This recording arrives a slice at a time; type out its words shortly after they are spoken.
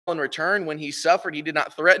in return. When he suffered, he did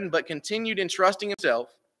not threaten, but continued entrusting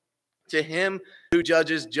himself to him who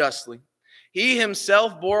judges justly. He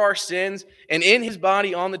himself bore our sins, and in his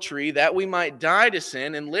body on the tree, that we might die to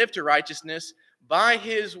sin and live to righteousness. By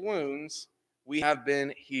his wounds we have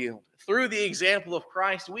been healed. Through the example of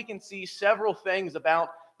Christ, we can see several things about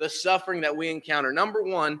the suffering that we encounter. Number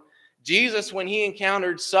one, Jesus, when he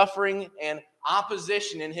encountered suffering and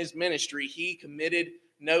opposition in his ministry, he committed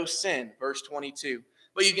no sin, verse 22.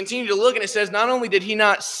 But you continue to look and it says not only did he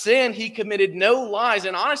not sin, he committed no lies.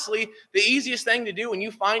 And honestly, the easiest thing to do when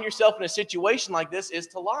you find yourself in a situation like this is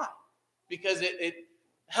to lie. Because it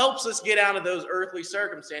helps us get out of those earthly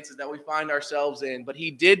circumstances that we find ourselves in. But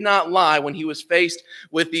he did not lie when he was faced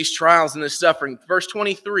with these trials and this suffering. Verse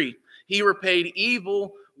 23, he repaid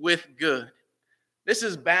evil with good. This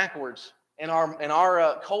is backwards. In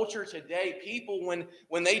our culture today, people,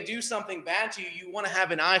 when they do something bad to you, you want to have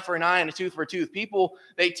an eye for an eye and a tooth for a tooth. People,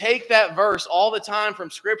 they take that verse all the time from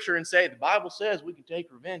Scripture and say, the Bible says we can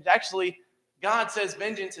take revenge. Actually, God says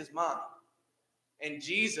vengeance is mine. And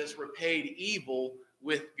Jesus repaid evil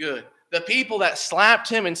with good. The people that slapped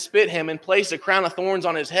him and spit him and placed a crown of thorns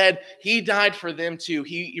on his head, he died for them too.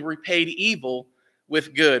 He repaid evil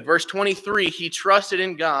with good. Verse 23, he trusted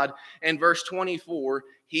in God. And verse 24,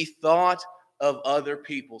 he thought of other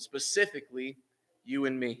people, specifically you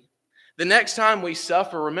and me. The next time we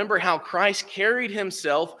suffer, remember how Christ carried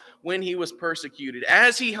himself when he was persecuted.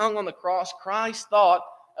 As he hung on the cross, Christ thought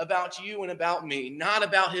about you and about me, not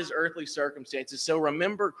about his earthly circumstances. So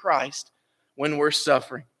remember Christ when we're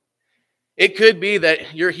suffering. It could be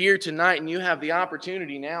that you're here tonight and you have the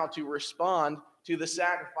opportunity now to respond to the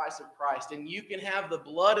sacrifice of Christ. And you can have the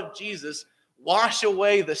blood of Jesus wash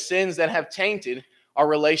away the sins that have tainted our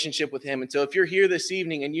relationship with him. And so if you're here this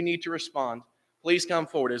evening and you need to respond, please come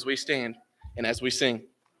forward as we stand and as we sing.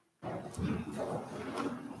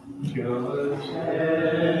 Just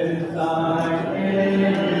as I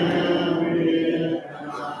am without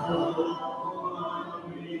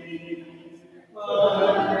me,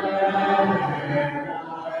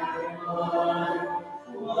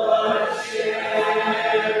 what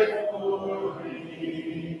shed for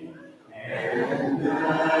me, and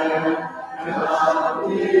God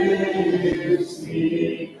gives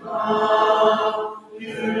me come to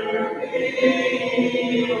be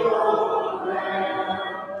your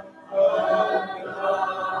Lamb, but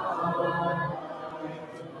God,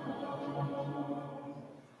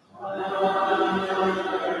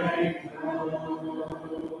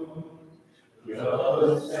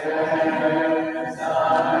 just as I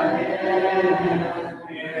am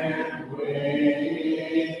and waiting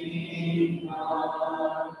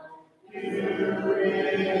on to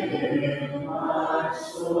bring my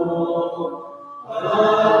soul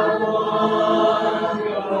upon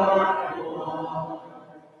your throne,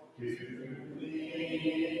 to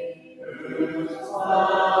thee whose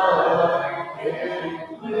heart can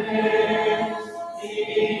cleanse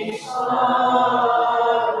each sorrow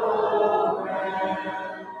and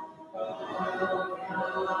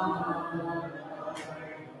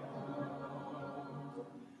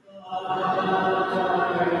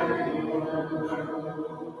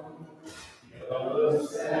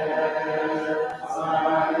just as I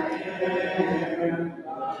am,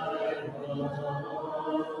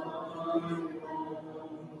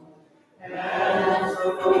 and so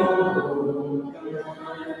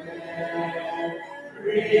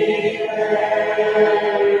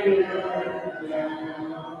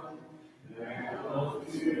now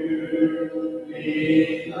to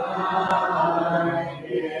be thine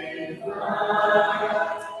in thine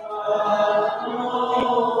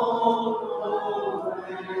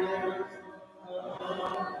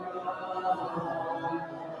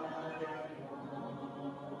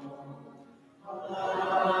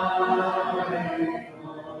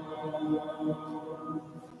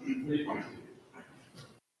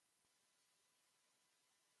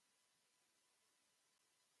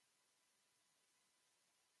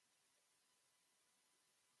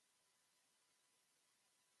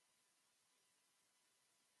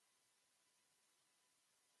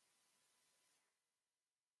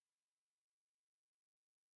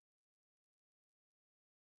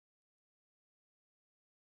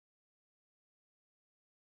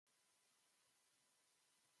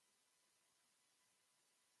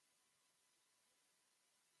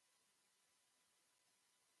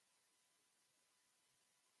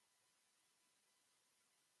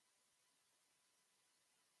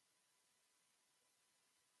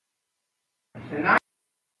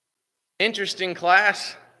interesting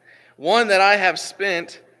class, one that I have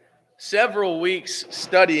spent several weeks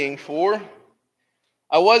studying for.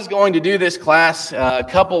 I was going to do this class a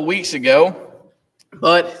couple weeks ago,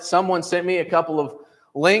 but someone sent me a couple of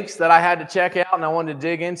links that I had to check out and I wanted to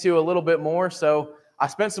dig into a little bit more. So I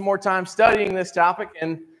spent some more time studying this topic.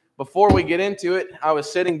 And before we get into it, I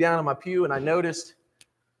was sitting down in my pew and I noticed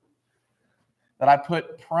that I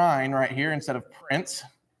put Prine right here instead of Prince.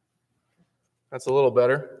 That's a little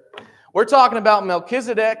better. We're talking about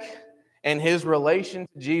Melchizedek and his relation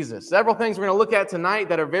to Jesus. Several things we're going to look at tonight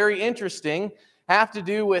that are very interesting have to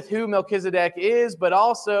do with who Melchizedek is, but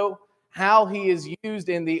also how he is used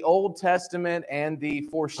in the Old Testament and the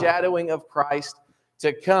foreshadowing of Christ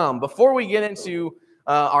to come. Before we get into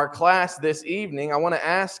our class this evening, I want to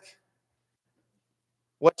ask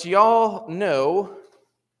what y'all know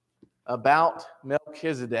about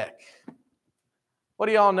Melchizedek. What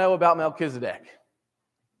do y'all know about Melchizedek?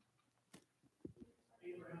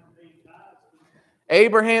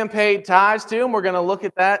 Abraham paid tithes to him. We're going to look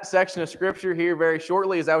at that section of Scripture here very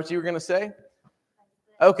shortly. Is that what you were going to say?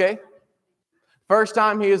 Okay. First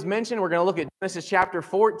time he is mentioned, we're going to look at Genesis chapter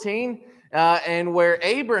 14, and where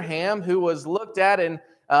Abraham, who was looked at in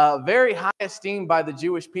very high esteem by the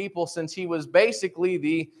Jewish people, since he was basically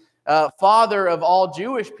the father of all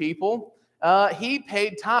Jewish people, he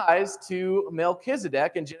paid tithes to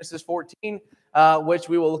Melchizedek in Genesis 14, which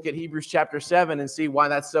we will look at Hebrews chapter 7 and see why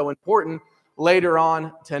that's so important later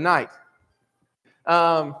on tonight.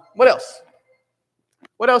 What else?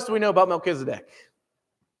 What else do we know about Melchizedek?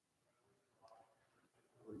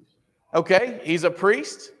 Okay, he's a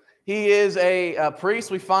priest. He is a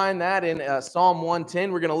priest. We find that in Psalm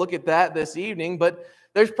 110. We're going to look at that this evening. But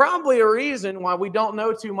there's probably a reason why we don't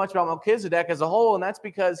know too much about Melchizedek as a whole, and that's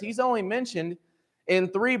because he's only mentioned in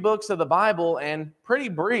 3 books of the Bible and pretty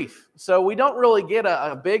brief. So we don't really get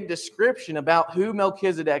a big description about who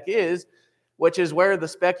Melchizedek is, which is where the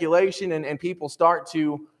speculation and people start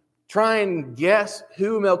to try and guess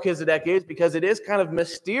who Melchizedek is, because it is kind of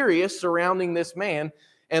mysterious surrounding this man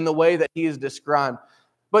and the way that he is described.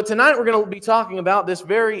 But tonight we're going to be talking about this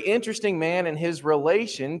very interesting man and his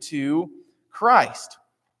relation to Christ.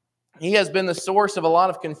 He has been the source of a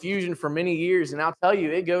lot of confusion for many years, and I'll tell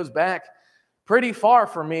you, it goes back pretty far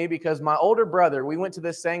for me because my older brother, we went to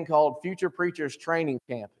this thing called Future Preachers Training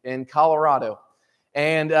Camp in Colorado.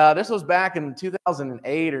 And this was back in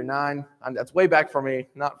 2008 or 9. That's way back for me,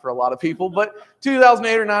 not for a lot of people, but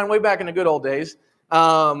 2008 or 9, way back in the good old days.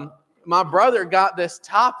 My brother got this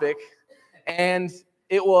topic, and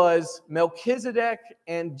it was Melchizedek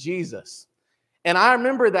and Jesus. And I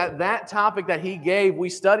remember that topic that he gave, we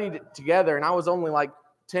studied it together, and I was only like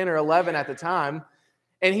 10 or 11 at the time.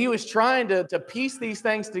 And he was trying to piece these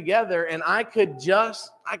things together, and I couldn't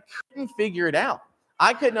figure it out.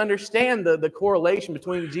 I couldn't understand the correlation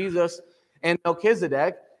between Jesus and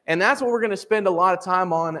Melchizedek. And that's what we're going to spend a lot of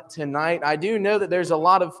time on tonight. I do know that there's a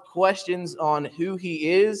lot of questions on who he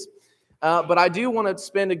is, but I do want to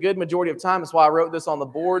spend a good majority of time, that's why I wrote this on the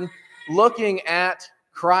board, looking at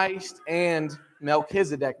Christ and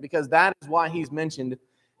Melchizedek, because that is why he's mentioned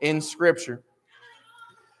in Scripture.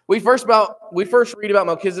 We first read about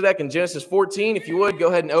Melchizedek in Genesis 14. If you would, go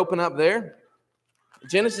ahead and open up there.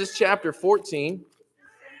 Genesis chapter 14.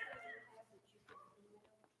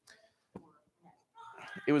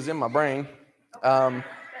 It was in my brain. I'll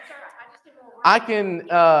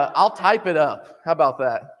type it up. How about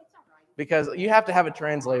that? Because you have to have a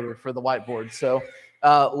translator for the whiteboard. So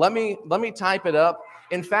let me type it up.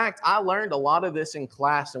 In fact, I learned a lot of this in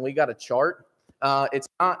class, and we got a chart.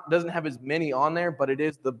 Doesn't have as many on there, but it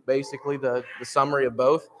is basically the summary of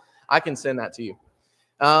both. I can send that to you.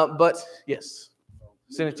 But yes,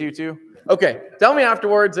 send it to you too. Okay, tell me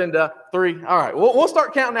afterwards. And 3. All right, we'll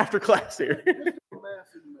start counting after class here.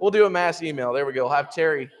 We'll do a mass email. There we go. I'll have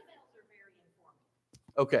Terry.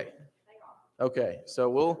 Okay. So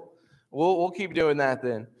we'll keep doing that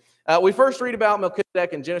then. We first read about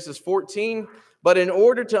Melchizedek in Genesis 14, but in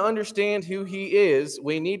order to understand who he is,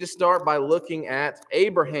 we need to start by looking at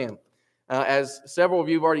Abraham. As several of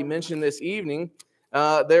you have already mentioned this evening,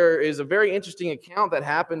 there is a very interesting account that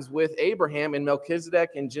happens with Abraham and Melchizedek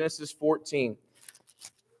in Genesis 14.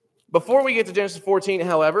 Before we get to Genesis 14,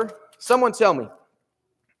 however, someone tell me,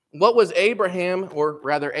 what was Abraham, or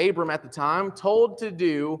rather Abram at the time, told to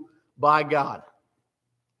do by God?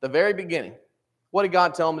 The very beginning. What did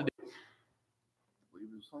God tell him to do?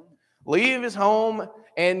 Leave his home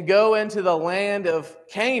and go into the land of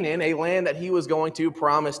Canaan, a land that he was going to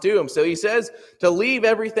promise to him. So he says to leave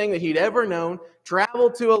everything that he'd ever known,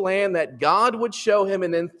 travel to a land that God would show him,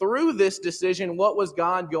 and then through this decision, what was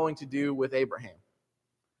God going to do with Abraham?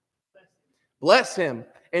 Bless him.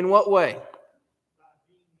 In what way?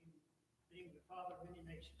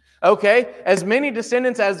 Okay, as many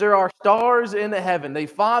descendants as there are stars in the heaven. The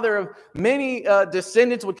father of many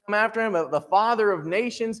descendants would come after him, the father of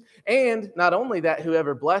nations. And not only that,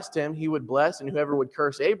 whoever blessed him, he would bless, and whoever would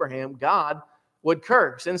curse Abraham, God would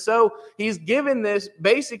curse. And so he's given this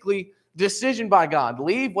basically decision by God.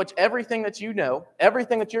 Leave everything that you know,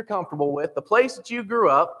 everything that you're comfortable with, the place that you grew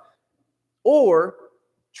up, or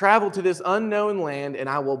travel to this unknown land, and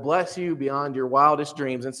I will bless you beyond your wildest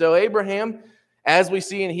dreams. And so Abraham, as we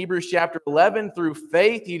see in Hebrews chapter 11, through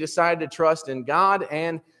faith, he decided to trust in God,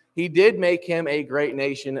 and he did make him a great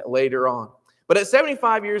nation later on. But at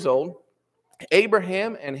 75 years old,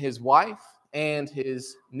 Abraham and his wife and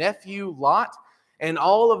his nephew Lot and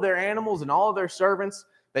all of their animals and all of their servants,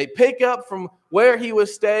 they pick up from where he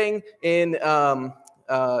was staying in Haram,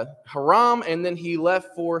 and then he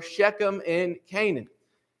left for Shechem in Canaan.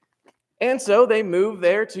 And so they moved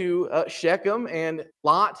there to Shechem, and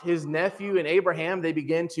Lot, his nephew, and Abraham, they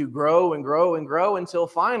begin to grow and grow and grow until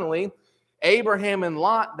finally Abraham and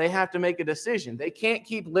Lot, they have to make a decision. They can't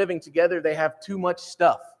keep living together. They have too much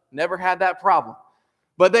stuff. Never had that problem.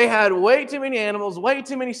 But they had way too many animals, way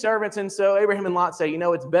too many servants, and so Abraham and Lot say, you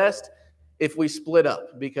know, it's best if we split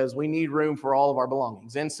up because we need room for all of our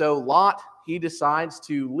belongings. And so Lot, he decides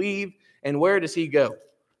to leave, and where does he go?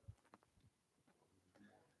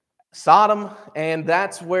 Sodom, and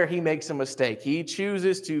that's where he makes a mistake. He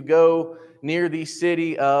chooses to go near the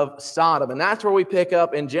city of Sodom, and that's where we pick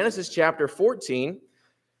up in Genesis chapter 14,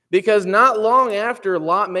 because not long after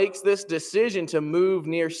Lot makes this decision to move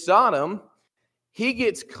near Sodom, he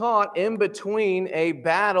gets caught in between a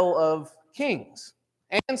battle of kings.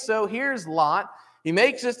 And so here's Lot. He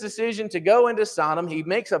makes this decision to go into Sodom. He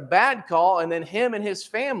makes a bad call, and then him and his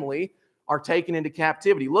family are taken into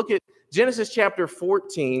captivity. Look at Genesis chapter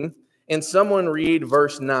 14, and someone read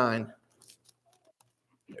verse 9.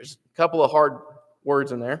 There's a couple of hard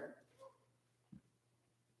words in there.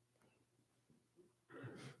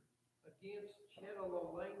 Against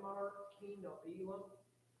Chedorlaomer, king of Elam,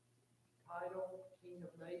 Tidal, king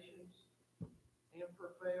of nations,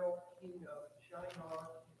 Amphraphel, king of Shinar,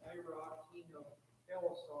 and Arad, king of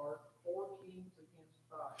Elasar, 4 kings against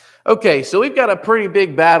 5. Okay, so we've got a pretty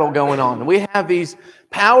big battle going on. We have these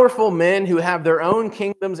powerful men who have their own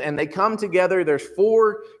kingdoms, and they come together. There's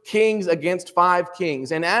 4 kings against 5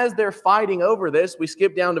 kings. And as they're fighting over this, we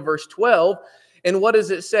skip down to verse 12, and what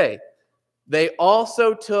does it say? They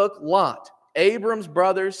also took Lot, Abram's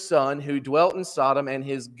brother's son, who dwelt in Sodom, and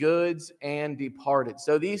his goods, and departed.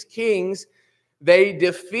 So these kings, they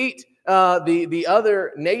defeat the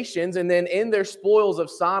other nations, and then in their spoils of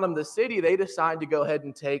Sodom, the city, they decide to go ahead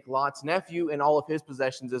and take Lot's nephew and all of his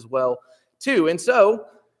possessions as well, too. And so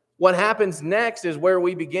what happens next is where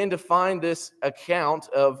we begin to find this account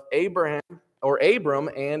of Abram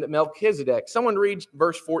and Melchizedek. Someone read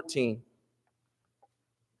verse 14.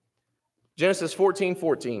 Genesis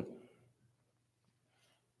 14:14.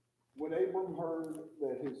 When Abram heard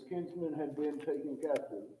that his kinsmen had been taken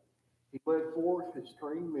captive, he led forth his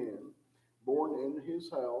trained men, born in his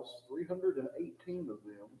house, 318 of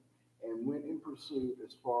them, and went in pursuit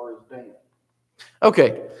as far as Dan.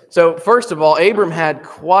 Okay, so first of all, Abram had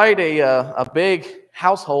quite a big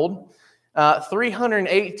household.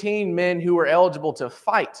 318 men who were eligible to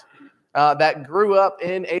fight that grew up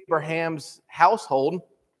in Abraham's household.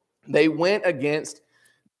 They went against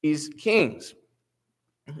these kings.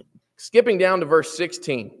 Skipping down to verse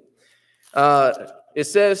 16. It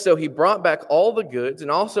says, so he brought back all the goods and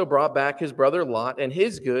also brought back his brother Lot and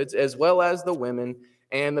his goods as well as the women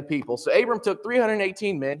and the people. So Abram took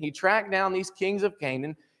 318 men. He tracked down these kings of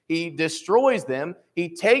Canaan. He destroys them. He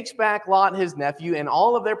takes back Lot and his nephew and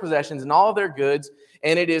all of their possessions and all of their goods.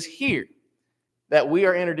 And it is here that we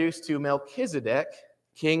are introduced to Melchizedek,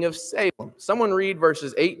 king of Salem. Someone read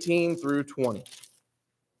verses 18 through 20.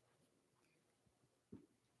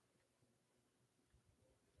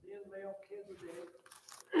 Then Melchizedek,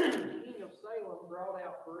 king of Salem, brought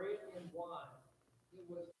out bread and wine. He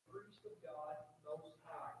was the priest of God Most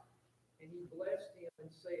High. And he blessed him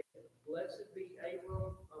and said, Blessed be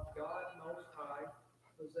Abram of God Most High,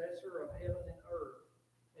 possessor of heaven and earth.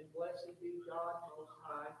 And blessed be God Most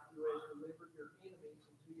High, who has delivered your enemies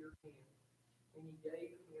into your hand. And he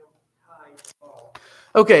gave him tithes of all.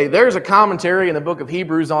 Okay, there's a commentary in the book of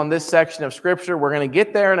Hebrews on this section of Scripture. We're going to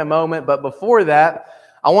get there in a moment, but before that,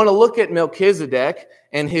 I want to look at Melchizedek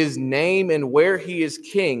and his name and where he is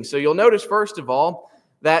king. So you'll notice, first of all,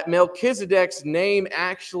 that Melchizedek's name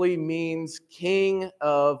actually means king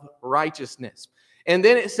of righteousness. And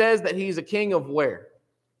then it says that he's a king of where?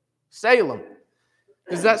 Salem.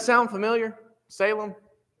 Does that sound familiar? Salem?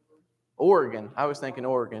 Oregon. I was thinking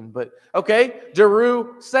Oregon, but okay.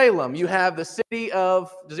 Jerusalem. You have the city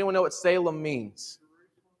of, does anyone know what Salem means?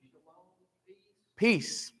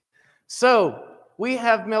 Peace. So we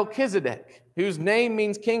have Melchizedek, whose name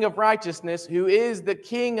means King of Righteousness, who is the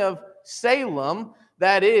King of Salem,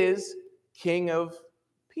 that is, King of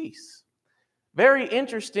Peace. Very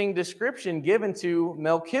interesting description given to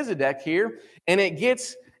Melchizedek here, and it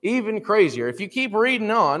gets even crazier. If you keep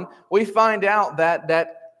reading on, we find out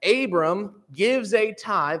that Abram gives a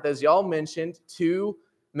tithe, as y'all mentioned, to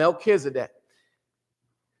Melchizedek.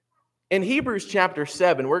 In Hebrews chapter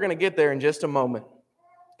 7, we're going to get there in just a moment.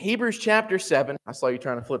 Hebrews chapter 7, I saw you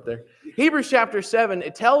trying to flip there. Hebrews chapter 7,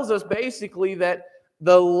 it tells us basically that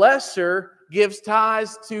the lesser gives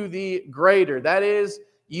tithes to the greater. That is,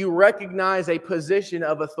 you recognize a position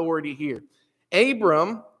of authority here.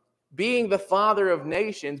 Abram, being the father of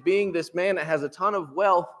nations, being this man that has a ton of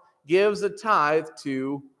wealth, gives a tithe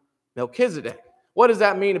to Melchizedek. What does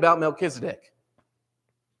that mean about Melchizedek?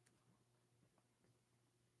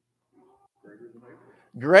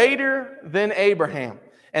 Greater than Abraham.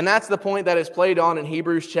 And that's the point that is played on in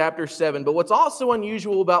Hebrews chapter 7. But what's also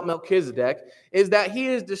unusual about Melchizedek is that he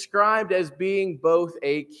is described as being both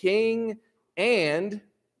a king and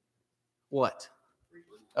what?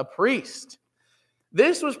 A priest.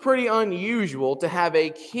 This was pretty unusual to have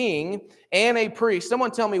a king and a priest.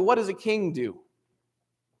 Someone tell me, what does a king do?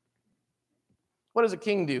 What does a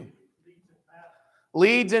king do?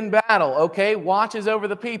 Leads in battle, okay? Watches over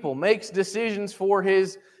the people, makes decisions for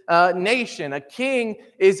his nation. A king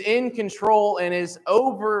is in control and is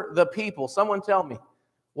over the people. Someone tell me,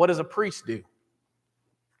 what does a priest do?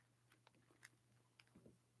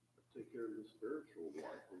 Take care of the spiritual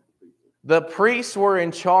life of the people. The priests were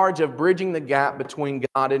in charge of bridging the gap between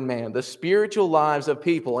God and man, the spiritual lives of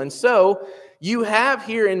people. And so you have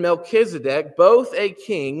here in Melchizedek both a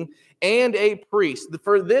king and a priest.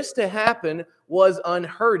 For this to happen was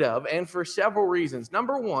unheard of, and for several reasons.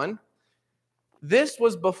 Number one, this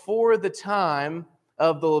was before the time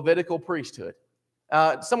of the Levitical priesthood.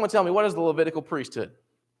 Someone tell me, what is the Levitical priesthood?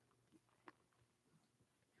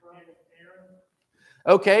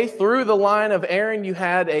 Okay, through the line of Aaron, you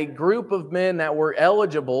had a group of men that were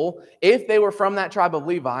eligible, if they were from that tribe of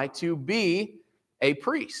Levi, to be a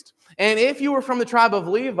priest. And if you were from the tribe of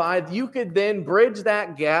Levi, you could then bridge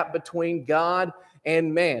that gap between God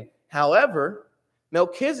and man. However,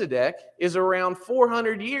 Melchizedek is around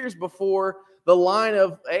 400 years before the line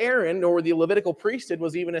of Aaron or the Levitical priesthood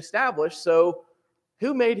was even established. So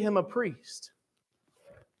who made him a priest?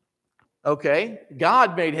 Okay,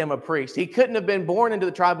 God made him a priest. He couldn't have been born into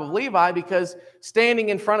the tribe of Levi because standing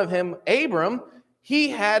in front of him, Abram, he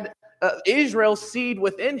had Israel's seed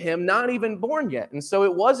within him, not even born yet. And so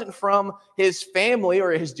it wasn't from his family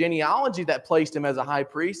or his genealogy that placed him as a high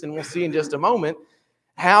priest. And we'll see in just a moment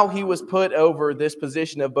how he was put over this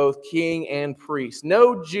position of both king and priest.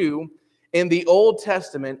 No Jew in the Old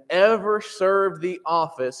Testament ever served the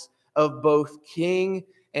office of both king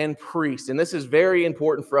and priest. And this is very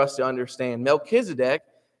important for us to understand. Melchizedek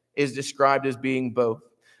is described as being both.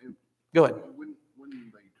 Go ahead. When they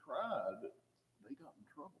tried, they got in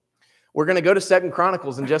trouble. We're going to go to 2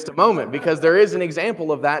 Chronicles in just a moment because there is an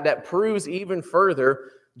example of that proves even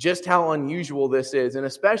further just how unusual this is, and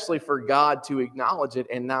especially for God to acknowledge it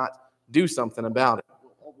and not do something about it.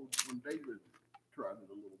 Well, although when David tried it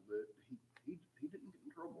a little bit, he didn't get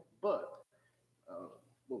in trouble. But,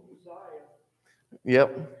 Uzziah.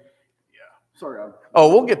 Yep. Yeah. Sorry.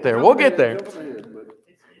 Oh, we'll get there. We'll get there. It's interesting that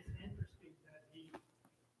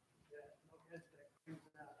Melchizedek brings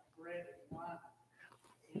out bread and wine.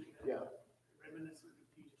 Yeah. Reminiscent of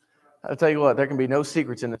Jesus Christ. I'll tell you what, there can be no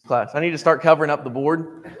secrets in this class. I need to start covering up the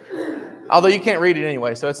board. Although you can't read it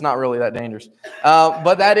anyway, so it's not really that dangerous.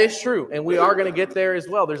 But that is true, and we are going to get there as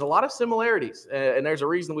well. There's a lot of similarities, and there's a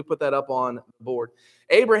reason we put that up on the board.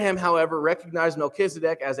 Abraham, however, recognized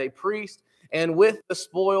Melchizedek as a priest, and with the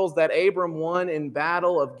spoils that Abram won in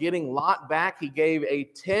battle of getting Lot back, he gave a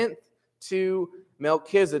tenth to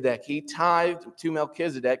Melchizedek. He tithed to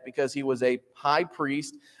Melchizedek because he was a high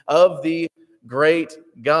priest of the great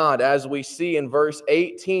God, as we see in verse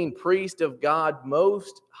 18, priest of God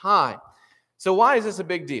Most High. So why is this a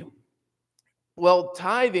big deal? Well,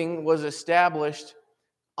 tithing was established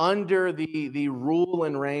under the rule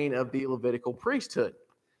and reign of the Levitical priesthood.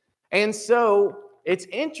 And so it's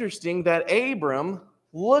interesting that Abram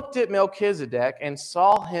looked at Melchizedek and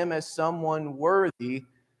saw him as someone worthy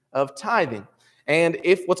of tithing. And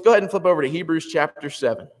let's go ahead and flip over to Hebrews chapter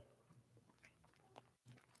 7.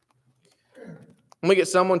 Let me get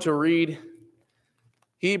someone to read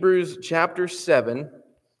Hebrews chapter 7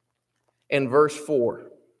 and verse 4.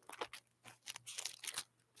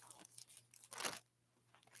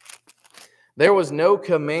 There was no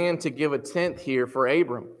command to give a tenth here for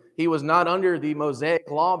Abram. He was not under the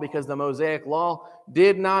Mosaic law because the Mosaic law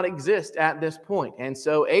did not exist at this point. And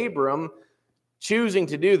so Abram, choosing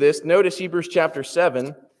to do this, notice Hebrews chapter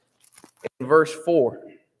 7, verse 4.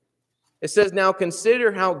 It says, "Now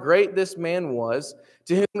consider how great this man was,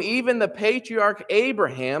 to whom even the patriarch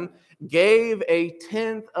Abraham gave a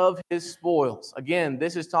tenth of his spoils." Again,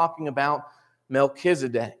 this is talking about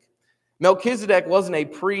Melchizedek. Melchizedek wasn't a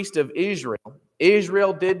priest of Israel.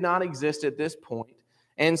 Israel did not exist at this point.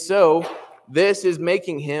 And so this is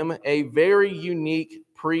making him a very unique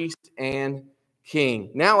priest and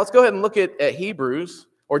king. Now let's go ahead and look at Hebrews,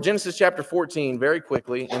 or Genesis chapter 14 very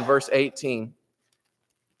quickly in verse 18.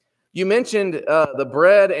 You mentioned the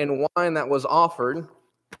bread and wine that was offered.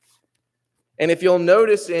 And if you'll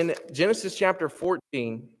notice in Genesis chapter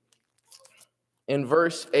 14, in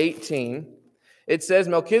verse 18, it says,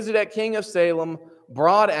 "Melchizedek, king of Salem,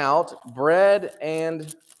 brought out bread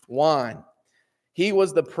and wine. He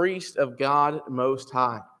was the priest of God Most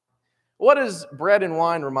High." What does bread and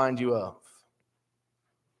wine remind you of?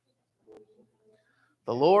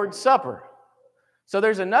 The Lord's Supper. So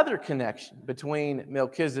there's another connection between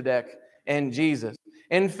Melchizedek and Jesus.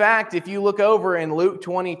 In fact, if you look over in Luke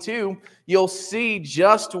 22, you'll see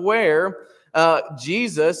just where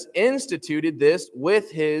Jesus instituted this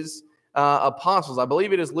with his apostles. I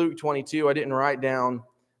believe it is Luke 22. I didn't write down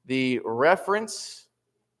the reference.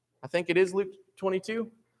 I think it is Luke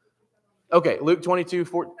 22. Okay, Luke 22.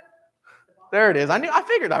 There it is. I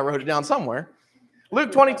figured I wrote it down somewhere.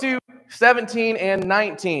 Luke 22, 17 and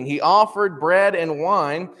 19. He offered bread and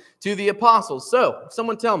wine to the apostles. So,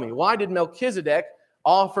 someone tell me, why did Melchizedek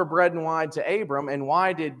offer bread and wine to Abram, and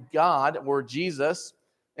why did God, or Jesus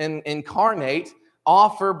incarnate,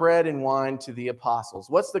 offer bread and wine to the apostles?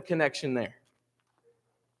 What's the connection there?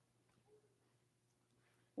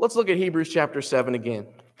 Let's look at Hebrews chapter 7 again.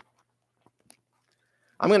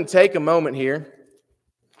 I'm going to take a moment here,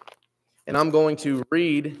 and I'm going to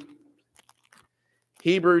read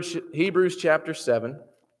Hebrews chapter 7,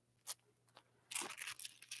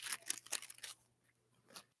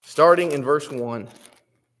 starting in verse 1.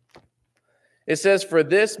 It says, "For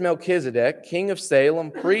this Melchizedek, king of Salem,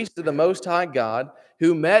 priest of the Most High God,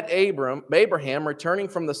 who met Abraham returning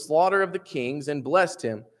from the slaughter of the kings and blessed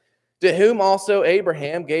him, to whom also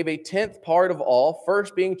Abraham gave a tenth part of all,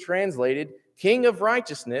 first being translated King of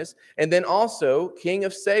Righteousness, and then also King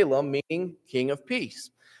of Salem, meaning King of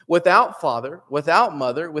Peace. Without father, without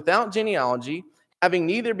mother, without genealogy, having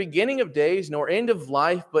neither beginning of days nor end of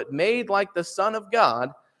life, but made like the Son of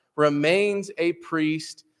God, remains a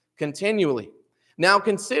priest continually. Now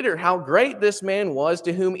consider how great this man was,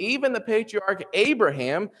 to whom even the patriarch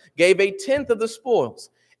Abraham gave a tenth of the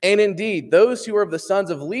spoils. And indeed, those who are of the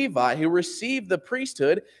sons of Levi, who receive the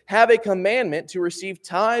priesthood, have a commandment to receive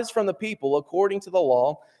tithes from the people according to the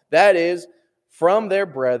law, that is, from their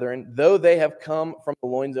brethren, though they have come from the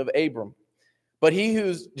loins of Abram. But he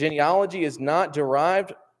whose genealogy is not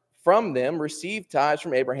derived from them received tithes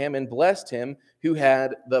from Abraham and blessed him who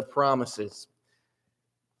had the promises."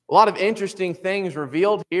 A lot of interesting things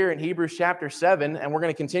revealed here in Hebrews chapter 7, and we're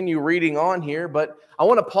going to continue reading on here, but I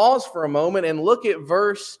want to pause for a moment and look at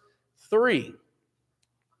verse 3.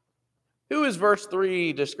 Who is verse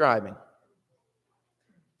 3 describing?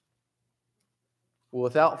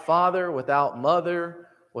 Without father, without mother,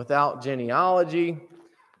 without genealogy.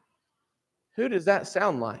 Who does that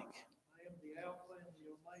sound like?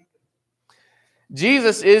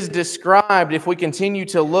 Jesus is described, if we continue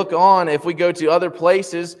to look on, if we go to other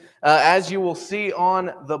places, as you will see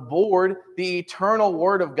on the board, the eternal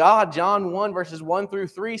Word of God. John 1 verses 1 through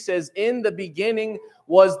 3 says, "In the beginning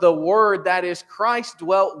was the Word," that is, Christ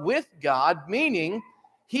dwelt with God, meaning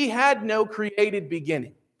he had no created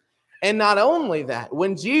beginning. And not only that,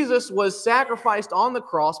 when Jesus was sacrificed on the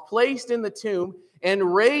cross, placed in the tomb,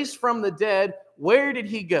 and raised from the dead, where did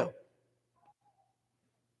he go?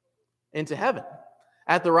 Into heaven,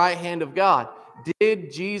 at the right hand of God.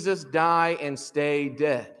 Did Jesus die and stay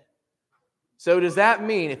dead? So does that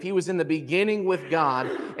mean if he was in the beginning with God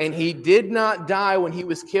and he did not die when he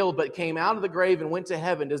was killed but came out of the grave and went to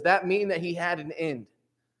heaven, does that mean that he had an end?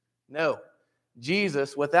 No.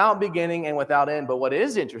 Jesus, without beginning and without end. But what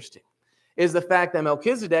is interesting is the fact that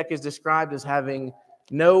Melchizedek is described as having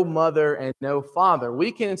no mother and no father.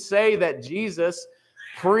 We can say that Jesus,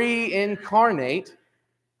 pre-incarnate,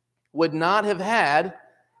 would not have had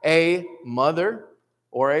a mother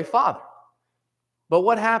or a father. But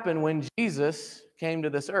what happened when Jesus came to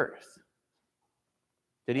this earth?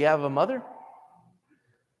 Did he have a mother?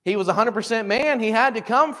 He was 100% man. He had to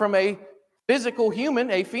come from a physical human,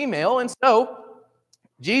 a female. And so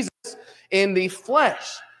Jesus in the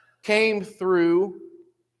flesh came through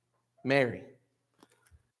Mary.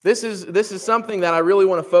 This is something that I really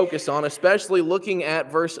want to focus on, especially looking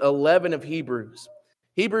at verse 11 of Hebrews.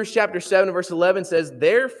 Hebrews chapter 7, verse 11 says,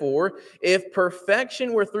 "Therefore, if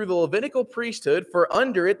perfection were through the Levitical priesthood, for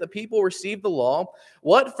under it the people received the law,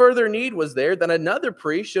 what further need was there that another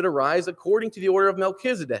priest should arise according to the order of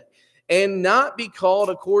Melchizedek, and not be called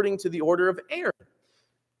according to the order of Aaron?"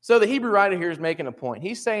 So the Hebrew writer here is making a point.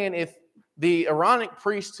 He's saying if the Aaronic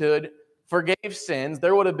priesthood forgave sins,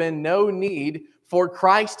 there would have been no need for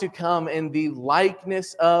Christ to come in the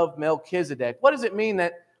likeness of Melchizedek. What does it mean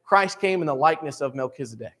that Christ came in the likeness of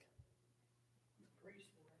Melchizedek?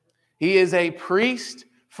 He is a priest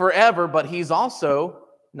forever, but he's also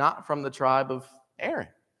not from the tribe of Aaron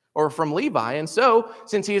or from Levi. And so,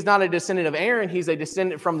 since he is not a descendant of Aaron, he's a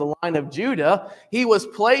descendant from the line of Judah. He was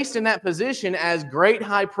placed in that position as great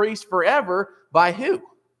high priest forever by who?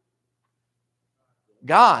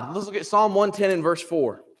 God. Let's look at Psalm 110 and verse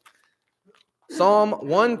 4. Psalm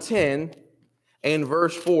 110 and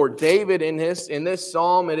verse 4. David, in this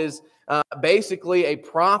psalm, it is basically a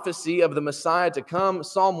prophecy of the Messiah to come.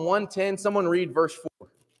 Psalm 110, someone read verse 4.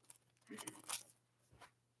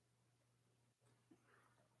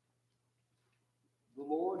 The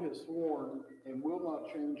Lord has sworn and will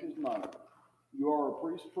not change his mind. You are a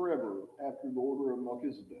priest forever after the order of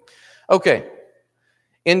Melchizedek. Okay.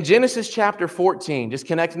 In Genesis chapter 14, just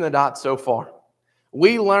connecting the dots so far,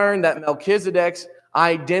 we learn that Melchizedek's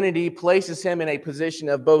identity places him in a position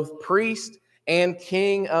of both priest and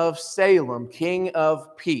king of Salem, king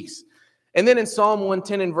of peace. And then in Psalm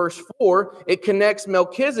 110 and verse 4, it connects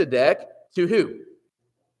Melchizedek to who?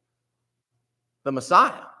 The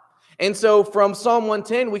Messiah. And so from Psalm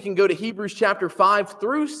 110, we can go to Hebrews chapter 5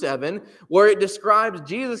 through 7, where it describes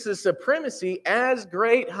Jesus' supremacy as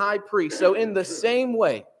great high priest. So in the same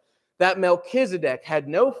way that Melchizedek had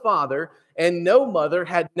no father and no mother,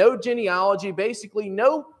 had no genealogy, basically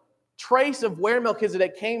no trace of where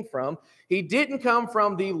Melchizedek came from. He didn't come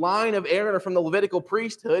from the line of Aaron or from the Levitical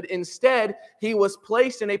priesthood. Instead, he was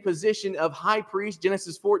placed in a position of high priest,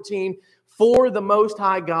 Genesis 14, for the Most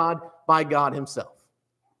High God by God himself.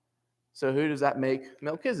 So who does that make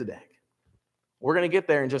Melchizedek? We're going to get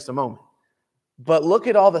there in just a moment. But look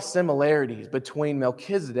at all the similarities between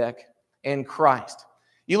Melchizedek and Christ.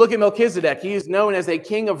 You look at Melchizedek, he is known as a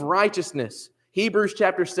king of righteousness. Hebrews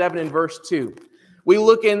chapter 7 and verse 2. We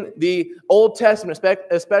look in the Old Testament,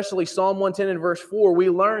 especially Psalm 110 and verse 4, we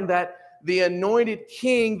learn that the anointed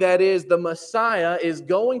king, that is the Messiah, is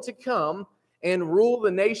going to come and rule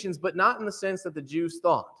the nations, but not in the sense that the Jews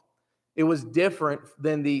thought. It was different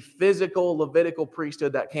than the physical Levitical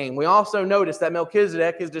priesthood that came. We also notice that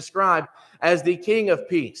Melchizedek is described as the king of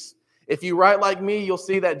peace. If you write like me, you'll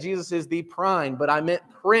see that Jesus is the prime, but I meant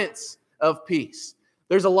Prince of Peace.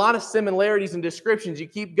 There's a lot of similarities and descriptions. You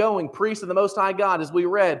keep going. Priest of the Most High God, as we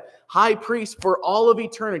read. High priest for all of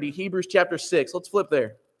eternity, Hebrews chapter 6. Let's flip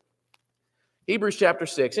there. Hebrews chapter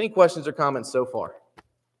 6. Any questions or comments so far?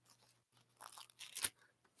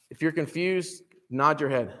 If you're confused, nod your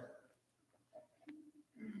head.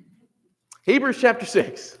 Hebrews chapter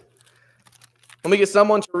 6. Let me get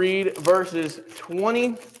someone to read verses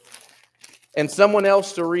 20 and someone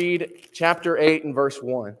else to read chapter 8 and verse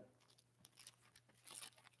 1.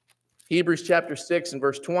 Hebrews chapter 6 and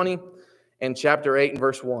verse 20 and chapter 8 and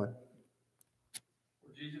verse 1.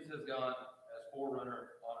 Jesus has gone as forerunner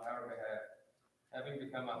on our behalf, having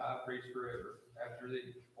become a high priest forever, after the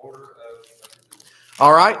order of Melchizedek.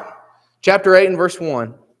 All right. Chapter 8 and verse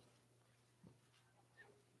 1.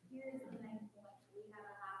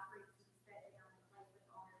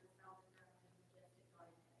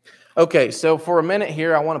 Okay, so for a minute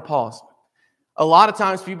here, I want to pause. A lot of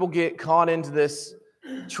times people get caught into this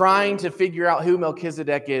trying to figure out who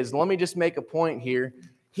Melchizedek is. Let me just make a point here.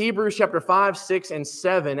 Hebrews chapter 5, 6, and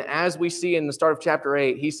 7, as we see in the start of chapter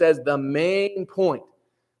 8, he says the main point,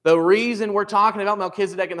 the reason we're talking about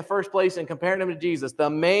Melchizedek in the first place and comparing him to Jesus, the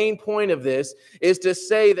main point of this is to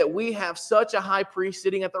say that we have such a high priest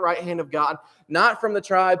sitting at the right hand of God, not from the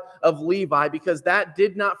tribe of Levi, because that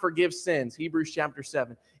did not forgive sins, Hebrews chapter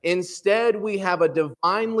 7. Instead, we have a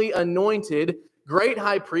divinely anointed great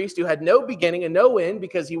high priest who had no beginning and no end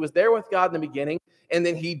because he was there with God in the beginning, and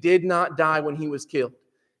then he did not die when he was killed.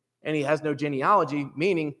 And he has no genealogy,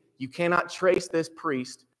 meaning you cannot trace this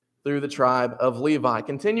priest through the tribe of Levi.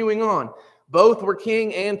 Continuing on, both were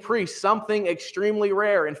king and priest, something extremely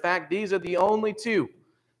rare. In fact, these are the only two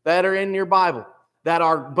that are in your Bible that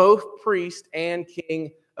are both priest and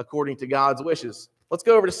king according to God's wishes. Let's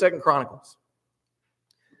go over to 2 Chronicles.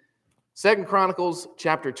 2 Chronicles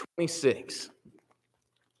chapter 26.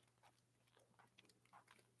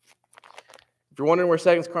 If you're wondering where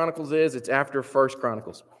 2 Chronicles is, it's after 1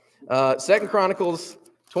 Chronicles. 2 Chronicles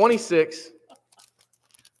 26.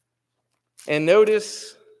 And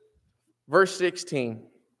notice verse 16.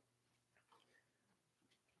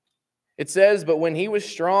 It says, "But when he was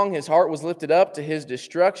strong, his heart was lifted up to his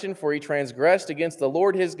destruction, for he transgressed against the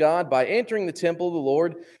Lord his God by entering the temple of the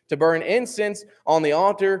Lord to burn incense on the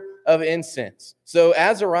altar of incense. So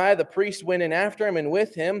Azariah the priest went in after him, and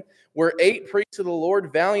with him were 8 priests of the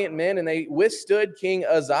Lord, valiant men, and they withstood King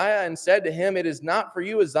Uzziah and said to him, It is not for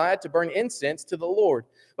you, Uzziah, to burn incense to the Lord,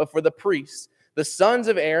 but for the priests, the sons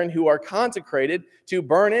of Aaron, who are consecrated to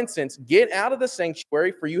burn incense. Get out of the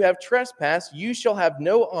sanctuary, for you have trespassed. You shall have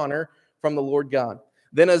no honor from the Lord God."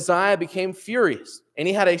 Then Uzziah became furious, and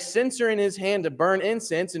he had a censer in his hand to burn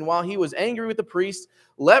incense. And while he was angry with the priests,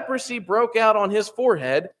 leprosy broke out on his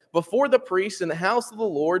forehead before the priests in the house of the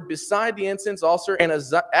Lord, beside the incense altar. And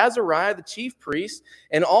Azariah, the chief priest,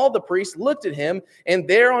 and all the priests looked at him, and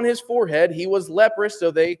there on his forehead he was leprous.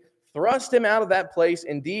 So they thrust him out of that place.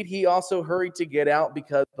 Indeed, he also hurried to get out,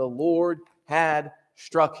 because the Lord had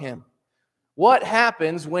struck him. What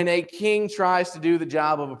happens when a king tries to do the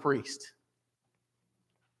job of a priest?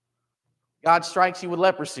 God strikes you with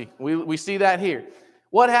leprosy. We see that here.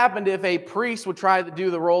 What happened if a priest would try to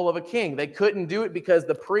do the role of a king? They couldn't do it because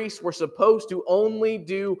the priests were supposed to only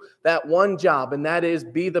do that one job, and that is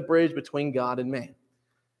be the bridge between God and man.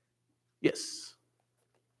 Yes.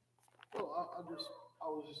 Well, I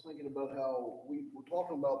was just thinking about how we were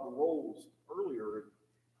talking about the roles earlier, and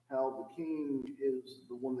how the king is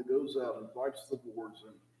the one that goes out and fights the wars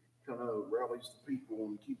and kind of rallies the people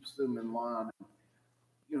and keeps them in line.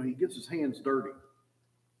 You know, he gets his hands dirty.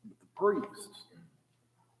 But the priest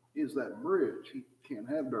is that bridge. He can't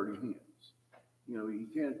have dirty hands. You know, he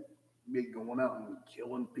can't be going out and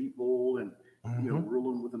killing people and, you know,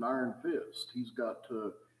 ruling with an iron fist. He's got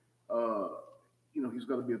to, you know, he's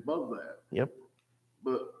got to be above that. Yep.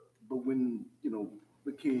 But when, you know,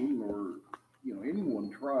 the king or, you know,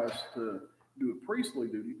 anyone tries to do a priestly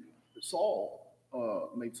duty, Saul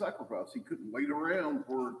made sacrifice. He couldn't wait around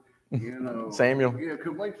for, you know, Samuel. Yeah,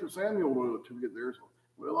 couldn't wait for Samuel to get there. So,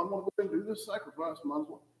 well, I'm going to go ahead and do this sacrifice. Might as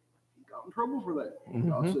well. He got in trouble for that.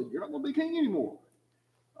 God said, "You're not going to be king anymore."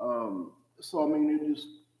 So I mean, it just,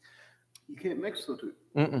 you can't mix the two.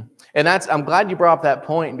 And I'm glad you brought up that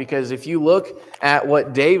point, because if you look at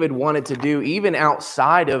what David wanted to do, even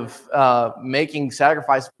outside of making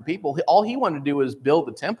sacrifice for people, all he wanted to do was build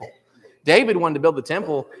the temple. David wanted to build the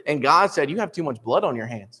temple, and God said, "You have too much blood on your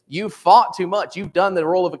hands. You fought too much. You've done the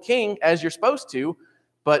role of a king as you're supposed to,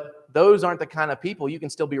 but those aren't the kind of people. You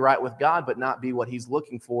can still be right with God, but not be what he's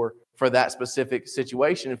looking for that specific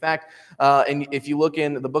situation." In fact, and if you look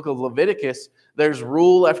in the book of Leviticus, there's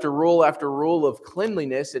rule after rule after rule of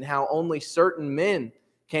cleanliness, and how only certain men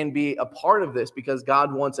can be a part of this, because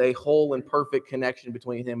God wants a whole and perfect connection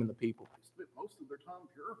between him and the people. They spent most of their time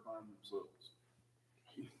purifying themselves.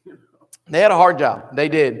 You know? They had a hard job. They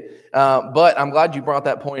did. But I'm glad you brought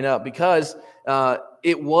that point up, because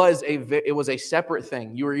it was a separate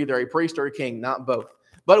thing. You were either a priest or a king, not both.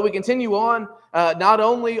 But we continue on. Not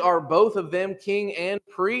only are both of them king and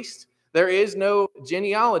priest, there is no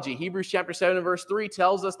genealogy. Hebrews chapter 7 and verse 3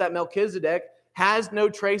 tells us that Melchizedek has no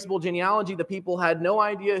traceable genealogy. The people had no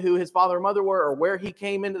idea who his father and mother were or where he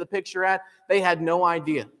came into the picture at. They had no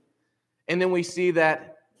idea. And then we see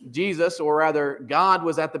that Jesus, or rather God,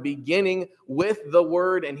 was at the beginning with the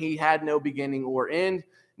Word, and he had no beginning or end.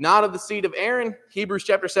 Not of the seed of Aaron. Hebrews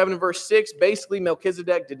chapter 7 and verse 6. Basically,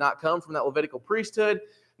 Melchizedek did not come from that Levitical priesthood.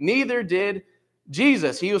 Neither did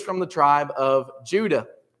Jesus. He was from the tribe of Judah.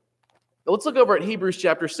 But let's look over at Hebrews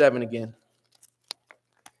chapter 7 again.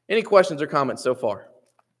 Any questions or comments so far?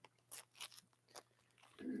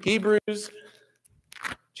 Hebrews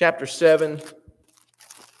chapter 7. It's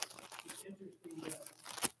interesting that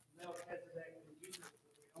Melchizedek and Jesus were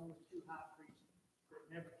the only two high priests that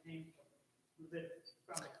never came from Leviticus,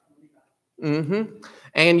 from Levi.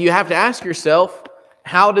 And you have to ask yourself,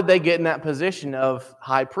 how did they get in that position of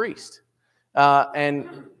high priest?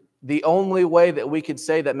 And the only way that we could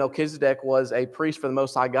say that Melchizedek was a priest for the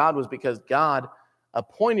Most High God was because God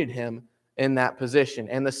appointed him in that position.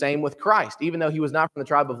 And the same with Christ. Even though he was not from the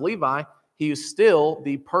tribe of Levi, he is still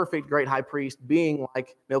the perfect great high priest, being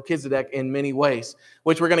like Melchizedek in many ways,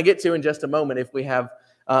 which we're going to get to in just a moment if we have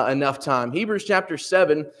enough time. Hebrews chapter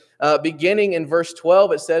 7, beginning in verse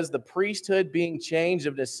 12, it says, "The priesthood being changed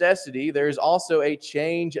of necessity, there is also a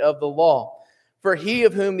change of the law. For he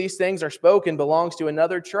of whom these things are spoken belongs to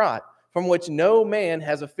another tribe, from which no man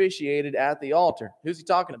has officiated at the altar." Who's he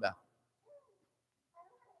talking about?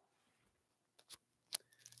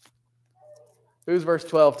 Who's verse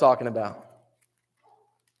 12 talking about?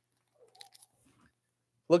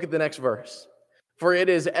 Look at the next verse. For it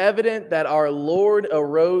is evident that our Lord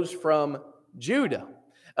arose from Judah,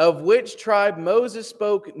 of which tribe Moses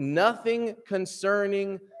spoke nothing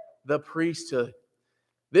concerning the priesthood.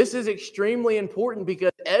 This is extremely important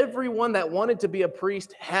because everyone that wanted to be a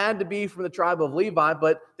priest had to be from the tribe of Levi,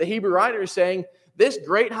 but the Hebrew writer is saying this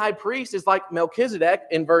great high priest is like Melchizedek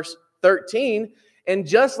in verse 13, and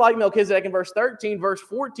just like Melchizedek in verse 13, verse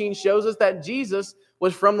 14 shows us that Jesus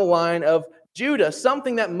was from the line of Judah,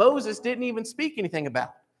 something that Moses didn't even speak anything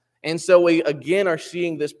about. And so we again are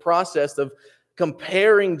seeing this process of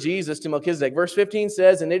comparing Jesus to Melchizedek. Verse 15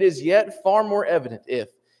 says, and it is yet far more evident if,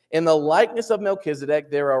 in the likeness of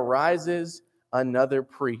Melchizedek, there arises another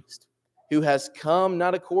priest who has come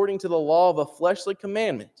not according to the law of a fleshly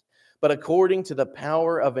commandment, but according to the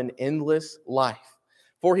power of an endless life.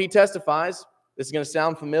 For he testifies, this is going to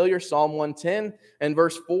sound familiar, Psalm 110 and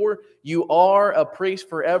verse 4, you are a priest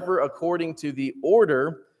forever according to the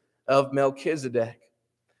order of Melchizedek.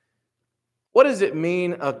 What does it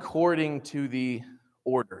mean according to the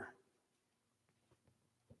order?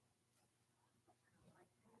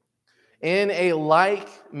 In a like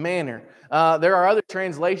manner. There are other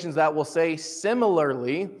translations that will say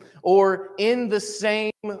similarly or in the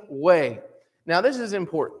same way. Now, this is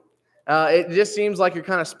important. It just seems like you're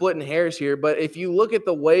kind of splitting hairs here, but if you look at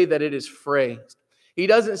the way that it is phrased, he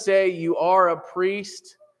doesn't say you are a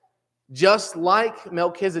priest just like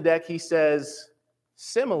Melchizedek. He says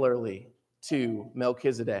similarly to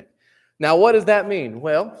Melchizedek. Now, what does that mean?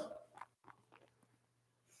 Well,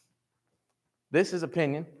 this is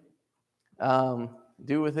opinion.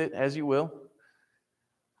 Do with it as you will.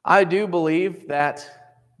 I do believe that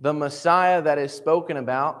the Messiah that is spoken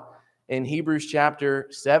about in Hebrews chapter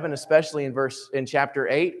 7, especially in chapter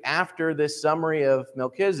 8, after this summary of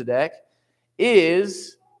Melchizedek,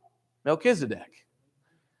 is Melchizedek.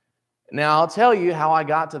 Now, I'll tell you how I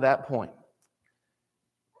got to that point.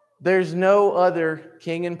 There's no other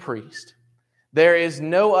king and priest. There is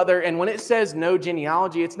no other, and when it says no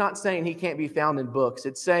genealogy, it's not saying he can't be found in books.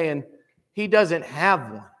 It's saying he doesn't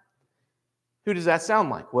have one. Who does that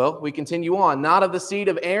sound like? Well, we continue on. Not of the seed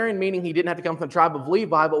of Aaron, meaning he didn't have to come from the tribe of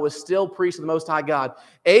Levi, but was still priest of the Most High God.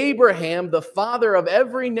 Abraham, the father of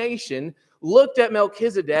every nation, looked at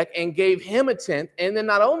Melchizedek and gave him a tenth. And then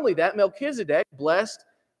not only that, Melchizedek blessed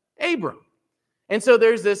Abram. And so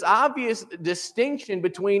there's this obvious distinction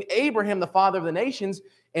between Abraham, the father of the nations,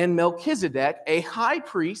 and Melchizedek, a high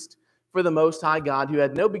priest for the Most High God, who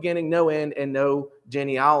had no beginning, no end, and no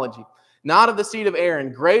genealogy. Not of the seed of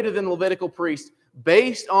Aaron, greater than the Levitical priest,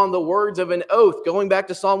 based on the words of an oath. Going back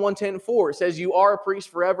to Psalm 110:4, it says, you are a priest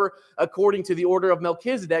forever according to the order of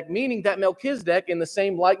Melchizedek, meaning that Melchizedek, in the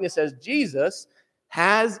same likeness as Jesus,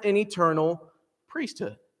 has an eternal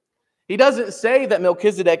priesthood. He doesn't say that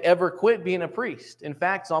Melchizedek ever quit being a priest. In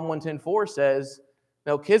fact, Psalm 110:4 says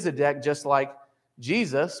Melchizedek, just like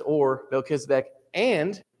Jesus, or Melchizedek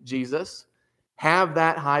and Jesus, have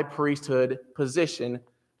that high priesthood position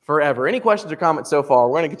forever. Any questions or comments so far?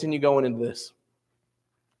 We're going to continue going into this.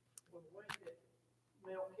 When the way that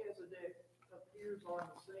Melchizedek appears on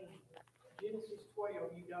the scene, Genesis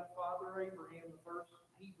 12, you got Father Abraham, the first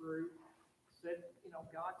Hebrew, said,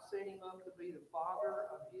 God set him up to be the father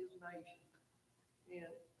of his nation.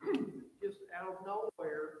 And just out of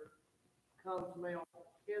nowhere comes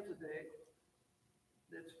Melchizedek,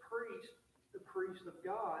 that's the priest of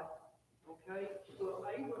God. Okay? Well,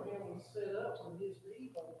 Abraham was set up from his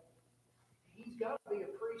people. He's got to be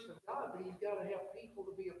a priest of God, but he's got to have people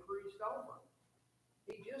to be a priest over.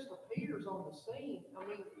 He just appears on the scene. I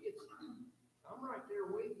mean, I'm right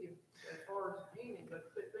there with you as far as opinion,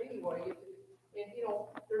 but anyway,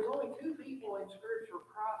 there's only two people in Scripture,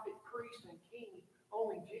 prophet, priest, and king.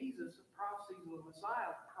 Only Jesus, the prophecies of the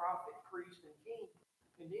Messiah, prophet, priest, and king.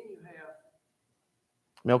 And then you have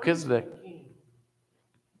Melchizedek. King.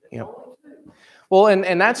 Yep. Well,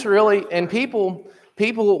 and that's really, and people,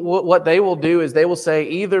 what they will do is they will say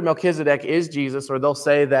either Melchizedek is Jesus, or they'll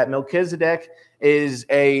say that Melchizedek is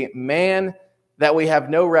a man that we have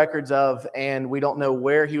no records of, and we don't know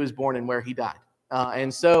where he was born and where he died.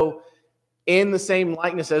 And so, in the same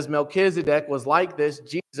likeness as Melchizedek was like this,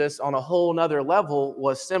 Jesus on a whole nother level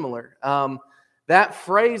was similar. That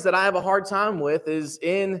phrase that I have a hard time with is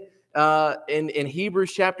in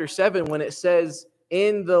Hebrews chapter 7, when it says,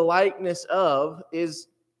 in the likeness of, is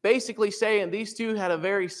basically saying these two had a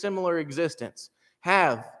very similar existence,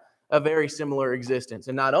 have a very similar existence.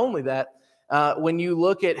 And not only that, when you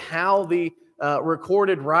look at how the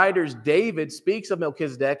recorded writers, David speaks of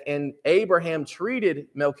Melchizedek and Abraham treated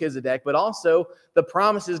Melchizedek, but also the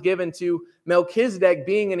promises given to Melchizedek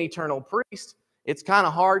being an eternal priest, it's kind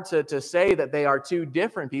of hard to say that they are two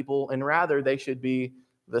different people, and rather they should be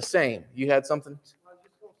the same. You had something? I was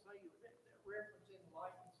just going to say that reference in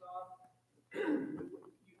likeness of,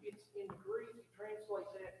 it's in Greek, you translate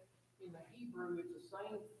that in the Hebrew, it's the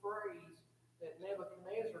same phrase that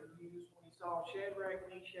Nebuchadnezzar used when he saw Shadrach,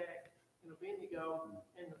 Meshach, and Abednego,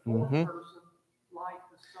 and the fourth person like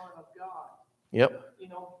the Son of God. Yep. You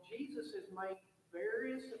know, Jesus has made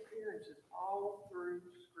various appearances all through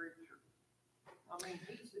Scripture. I mean,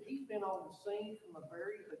 he's been on the scene from the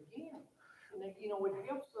very beginning. And, you know, it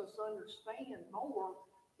helps us understand more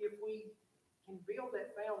if we can build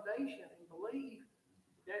that foundation and believe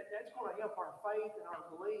that that's going to help our faith and our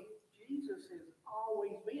belief. Jesus has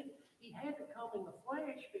always been. He had to come in the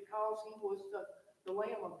flesh because he was the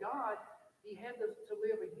Lamb of God. He had to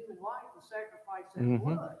live a human life to sacrifice that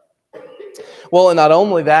blood. Well, and not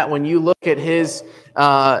only that, when you look at his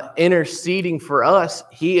interceding for us,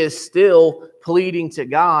 he is still pleading to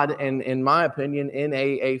God, and in my opinion, in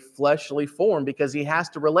a fleshly form, because he has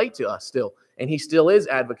to relate to us still, and he still is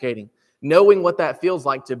advocating, knowing what that feels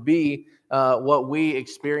like to be what we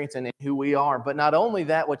experience and who we are. But not only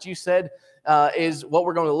that, what you said is what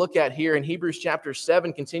we're going to look at here in Hebrews chapter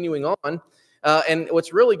 7, continuing on. And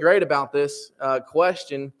what's really great about this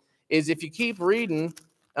question is if you keep reading,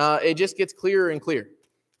 it just gets clearer and clearer,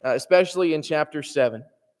 especially in chapter 7.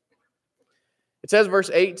 It says, verse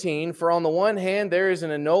 18, "For on the one hand there is an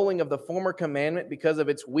annulling of the former commandment because of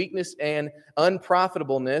its weakness and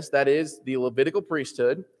unprofitableness, that is, the Levitical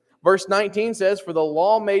priesthood." Verse 19 says, "For the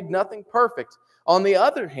law made nothing perfect. On the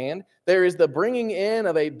other hand, there is the bringing in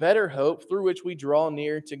of a better hope through which we draw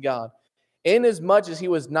near to God. Inasmuch as he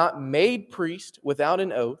was not made priest without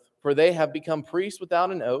an oath, for they have become priests without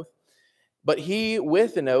an oath, but he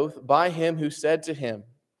with an oath by him who said to him,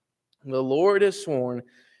 'The Lord has sworn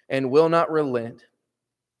and will not relent.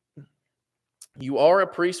 You are a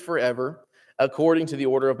priest forever, according to the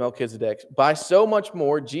order of Melchizedek.' By so much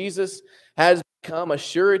more, Jesus has become a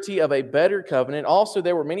surety of a better covenant. Also,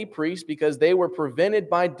 there were many priests because they were prevented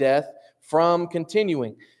by death from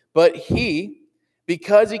continuing. But he,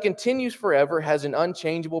 because he continues forever, has an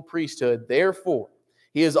unchangeable priesthood. Therefore,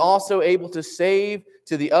 he is also able to save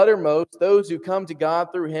to the uttermost those who come to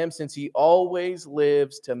God through him, since he always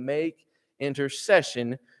lives to make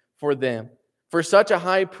intercession for them. For such a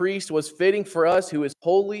high priest was fitting for us, who is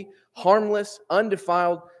holy, harmless,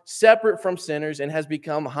 undefiled, separate from sinners, and has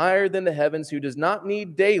become higher than the heavens, who does not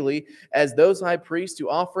need daily, as those high priests,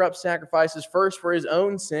 to offer up sacrifices first for his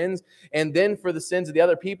own sins and then for the sins of the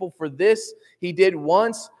other people. For this he did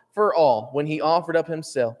once for all, when he offered up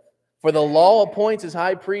himself. For the law appoints as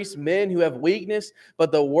high priests men who have weakness,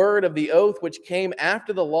 but the word of the oath which came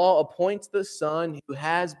after the law appoints the Son who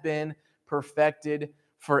has been perfected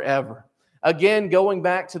forever." Again, going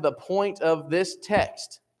back to the point of this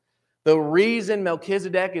text, the reason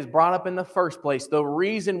Melchizedek is brought up in the first place, the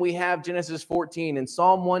reason we have Genesis 14 and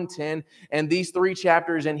Psalm 110 and these 3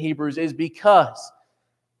 chapters in Hebrews is because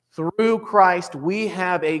through Christ we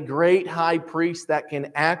have a great high priest that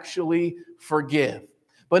can actually forgive.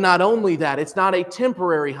 But not only that, it's not a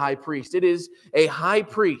temporary high priest. It is a high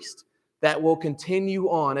priest that will continue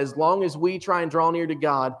on. As long as we try and draw near to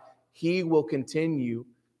God, he will continue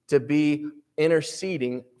to be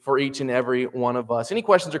interceding for each and every one of us. Any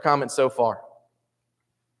questions or comments so far?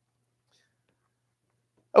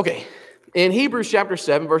 Okay, in Hebrews chapter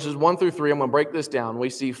 7, verses 1 through 3, I'm going to break this down. We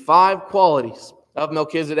see 5 qualities of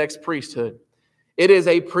Melchizedek's priesthood. It is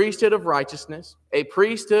a priesthood of righteousness, a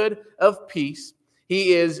priesthood of peace.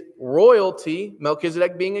 He is royalty,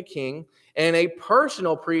 Melchizedek being a king, and a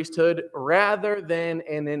personal priesthood rather than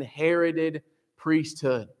an inherited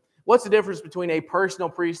priesthood. What's the difference between a personal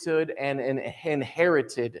priesthood and an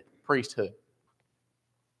inherited priesthood?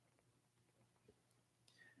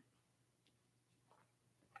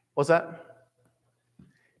 What's that?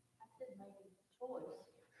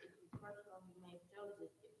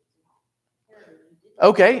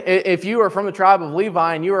 Okay, if you are from the tribe of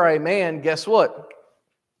Levi and you are a man, guess what?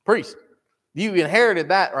 Priest. You inherited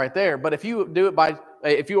that right there. But if you do it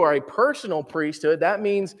if you are a personal priesthood, that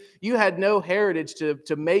means you had no heritage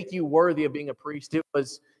to make you worthy of being a priest. It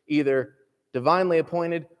was either divinely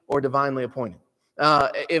appointed or divinely appointed.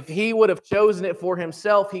 If he would have chosen it for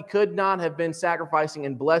himself, he could not have been sacrificing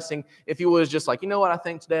and blessing if he was just like, you know what, I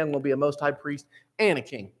think today I'm going to be a most high priest and a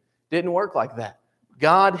king. Didn't work like that.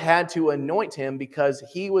 God had to anoint him because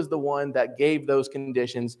he was the one that gave those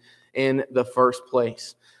conditions in the first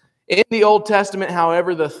place. In the Old Testament,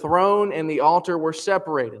 however, the throne and the altar were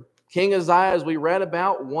separated. King Uzziah, as we read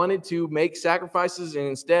about, wanted to make sacrifices and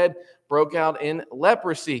instead broke out in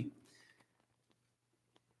leprosy.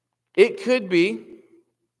 It could be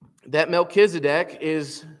that Melchizedek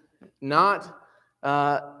is not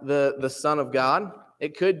the Son of God.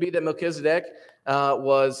 It could be that Melchizedek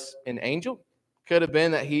was an angel. Could have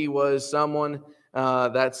been that he was someone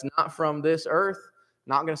that's not from this earth.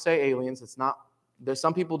 Not going to say aliens. It's not. There's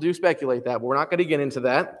some people do speculate that, but we're not going to get into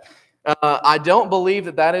that. I don't believe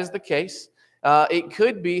that that is the case. It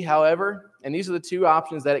could be, however, and these are the two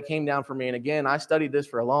options that it came down for me. And again, I studied this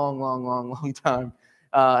for a long time,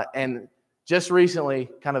 and just recently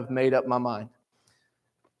kind of made up my mind.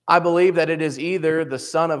 I believe that it is either the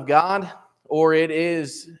Son of God or it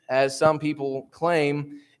is, as some people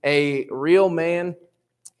claim, a real man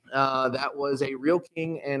that was a real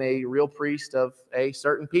king and a real priest of a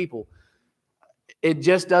certain people. It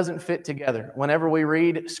just doesn't fit together. Whenever we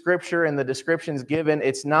read Scripture and the descriptions given,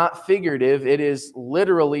 it's not figurative. It is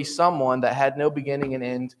literally someone that had no beginning and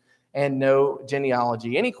end and no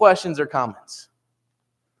genealogy. Any questions or comments?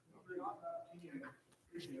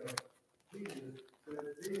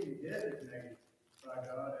 Being designated by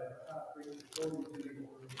God as a high priest according to the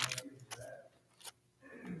order of Melchizedek.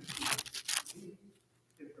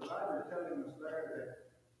 If the Bible is telling us there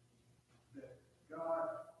that God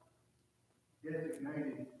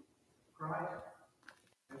designated Christ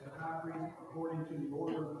as a high priest according to the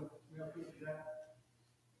order of Melchizedek,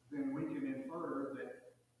 then we can infer that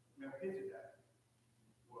Melchizedek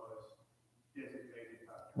was designated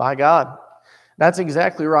by God. That's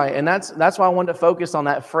exactly right. And that's why I wanted to focus on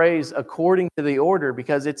that phrase, according to the order,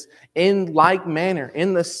 because it's in like manner,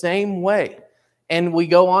 in the same way. And we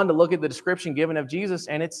go on to look at the description given of Jesus,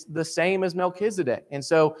 and it's the same as Melchizedek. And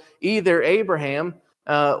so either Abraham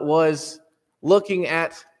was looking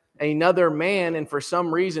at another man and for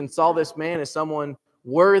some reason saw this man as someone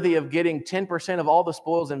worthy of getting 10% of all the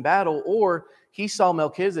spoils in battle, or he saw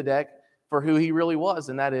Melchizedek for who he really was,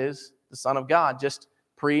 and that is the Son of God, just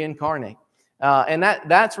pre-incarnate. And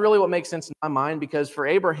that's really what makes sense in my mind, because for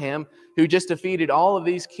Abraham, who just defeated all of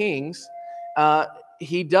these kings,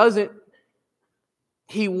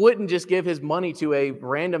 he wouldn't just give his money to a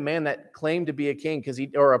random man that claimed to be a king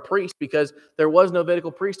or a priest, because there was no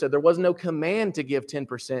Levitical priesthood. There was no command to give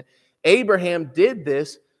 10%. Abraham did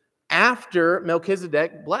this after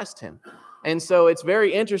Melchizedek blessed him. And so it's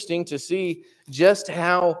very interesting to see just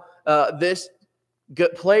how this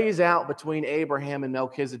plays out between Abraham and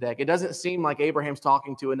Melchizedek. It doesn't seem like Abraham's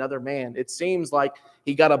talking to another man. It seems like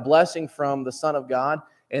he got a blessing from the Son of God,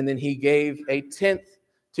 and then he gave a tenth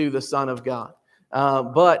to the Son of God.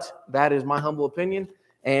 But that is my humble opinion,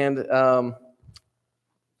 and that's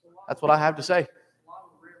what I have to say. A lot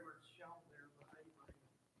of reverence shown there by Abraham.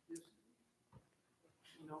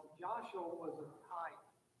 Joshua was a type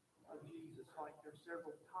of Jesus, like there's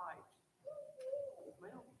several types.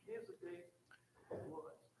 Melchizedek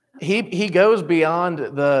was. He goes beyond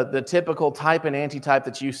the typical type and antitype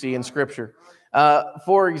that you see in Scripture.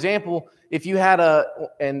 For example, if you had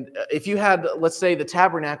let's say the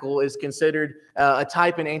tabernacle is considered a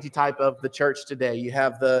type and antitype of the church today. You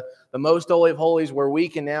have the most holy of holies, where we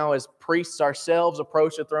can now as priests ourselves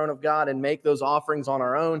approach the throne of God and make those offerings on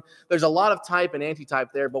our own. There's a lot of type and antitype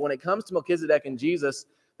there, but when it comes to Melchizedek and Jesus,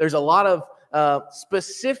 there's a lot of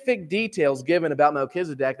specific details given about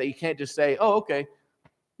Melchizedek that you can't just say, oh, okay,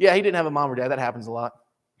 yeah, he didn't have a mom or dad. That happens a lot.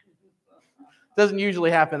 Doesn't usually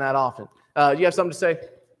happen that often. Do you have something to say,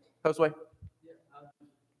 Josue? Yeah,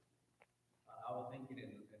 I was thinking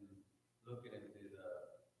and looking into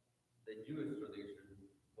the Jewish tradition,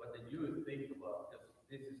 what the Jews think about, because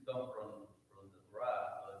this is come from the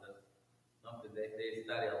Torah, so that's something they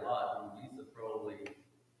study a lot, and Jesus probably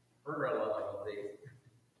heard a lot about this.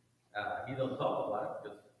 He don't talk about it,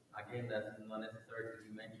 because again, that's not necessary to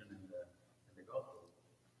be mentioned in the gospel.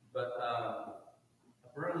 But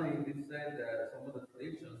apparently, it said that some of the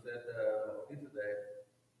traditions said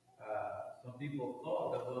some people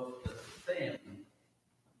thought that was the same.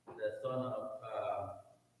 The son of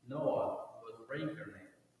Noah was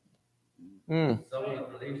reincarnated. Some of the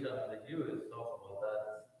traditions of the Jews talk about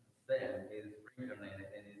that Sam is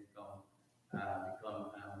reincarnated and is become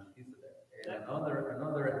Melchizedek. And another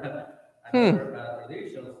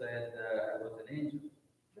tradition said it was an angel.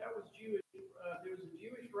 That was Jewish. There was a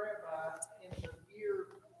Jewish rabbi in the year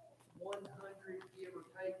 100, give or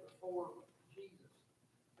take, before Jesus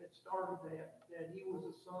that started that he was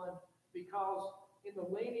a son, because in the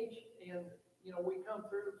lineage, and we come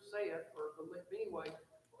through Seth, anyway,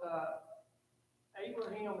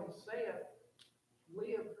 Abraham and Seth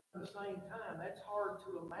lived at the same time. That's hard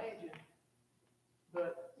to imagine,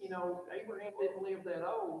 but Abraham didn't live that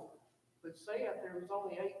old, but Seth, there was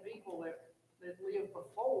only 8 people that lived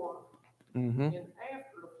before and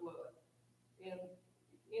after the flood. And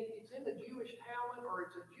it's in the Jewish Talmud, or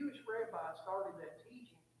it's a Jewish rabbi started that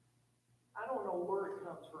teaching. I don't know where it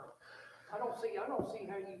comes from. I don't see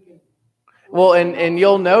how you can. Well, and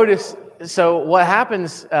you'll notice, so what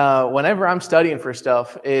happens whenever I'm studying for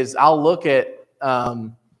stuff is I'll look at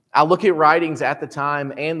writings at the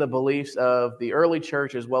time and the beliefs of the early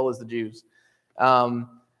church as well as the Jews.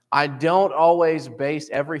 I don't always base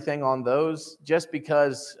everything on those, just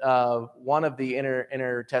because one of the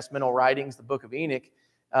intertestamental writings, the Book of Enoch,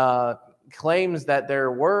 claims that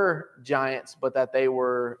there were giants, but that they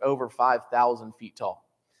were over 5,000 feet tall.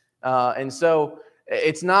 And so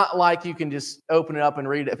it's not like you can just open it up and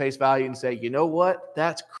read it at face value and say, you know what,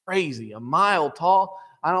 that's crazy, 1 mile tall.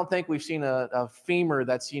 I don't think we've seen a femur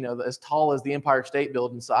that's, as tall as the Empire State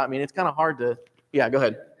Building. So, I mean, it's kind of hard to, yeah, go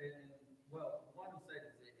ahead. Well, one said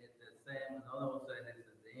it's the same, another one said it's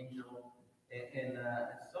the angel. And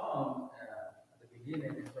Psalm, at the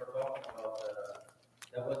beginning, they start talking about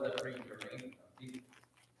that was the reincarnation of Jesus.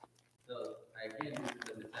 So, again,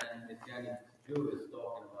 this is the Messianic Jew is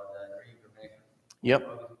talking about that reincarnation. Yep.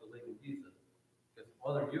 Believe in Jesus. Because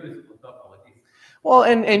other Jews will talk about Jesus. Well,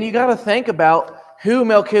 and you got to think about who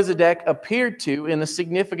Melchizedek appeared to and the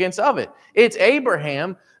significance of it. It's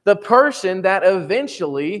Abraham, the person that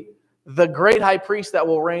eventually the great high priest that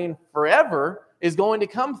will reign forever is going to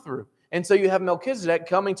come through. And so you have Melchizedek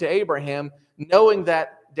coming to Abraham, knowing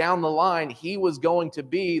that down the line he was going to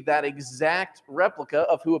be that exact replica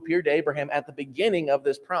of who appeared to Abraham at the beginning of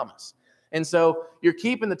this promise. And so you're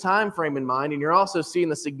keeping the time frame in mind, and you're also seeing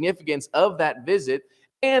the significance of that visit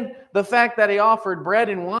and the fact that he offered bread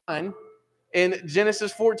and wine in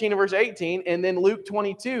Genesis 14 verse 18, and then Luke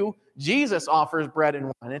 22, Jesus offers bread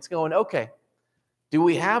and wine. It's going, okay, do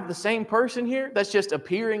we have the same person here that's just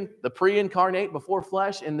appearing, the pre-incarnate before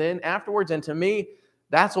flesh, and then afterwards? And to me,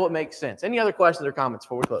 that's what makes sense. Any other questions or comments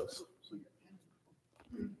before we close?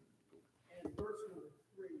 And verse number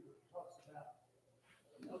 3 talks about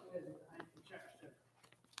Melchizedek in chapter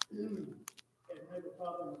 7. And may the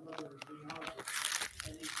father and mother of genealogy.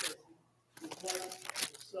 And he says, he's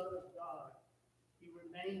like the Son of God. He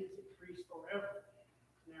remains a priest forever.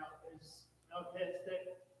 Now, is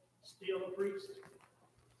Melchizedek still a priest?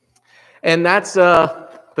 And that's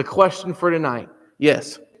the question for tonight.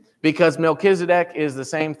 Yes, because Melchizedek is the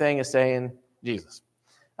same thing as saying Jesus.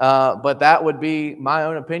 But that would be my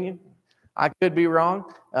own opinion. I could be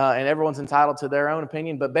wrong, and everyone's entitled to their own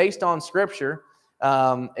opinion. But based on Scripture,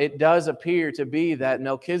 it does appear to be that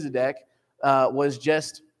Melchizedek was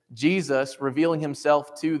just Jesus revealing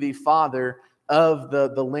himself to the Father of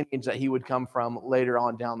the lineage that he would come from later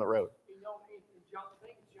on down the road. You know, in John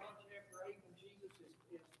chapter 8, when Jesus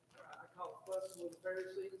is I call it fussing with the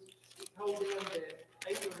Pharisees, he told them that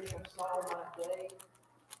Abraham saw my day.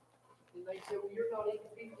 And they said, well, you're not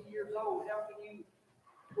even 50 years old. How can you,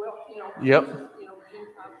 well, Yep.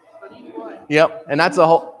 But anyway. Yep, and that's a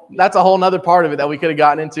whole nother part of it that we could have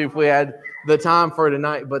gotten into if we had the time for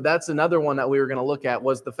tonight. But that's another one that we were going to look at,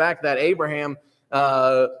 was the fact that Abraham,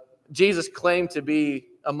 Jesus claimed to be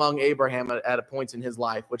among Abraham at a point in his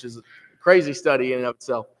life, which is a crazy study in and of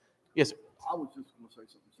itself. Yes, sir. I was just going to say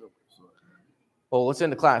something simple. So, Well, let's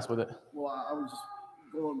end the class with it. well, I was just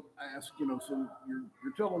going to ask, so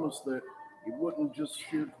you're telling us that it wasn't just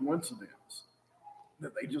sheer coincidence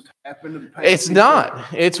that they just happened to pass. It's not.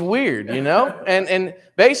 It's weird, And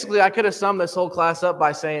basically, I could have summed this whole class up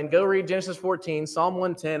by saying, go read Genesis 14, Psalm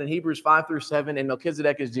 110, and Hebrews 5 through 7, and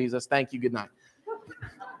Melchizedek is Jesus. Thank you. Good night.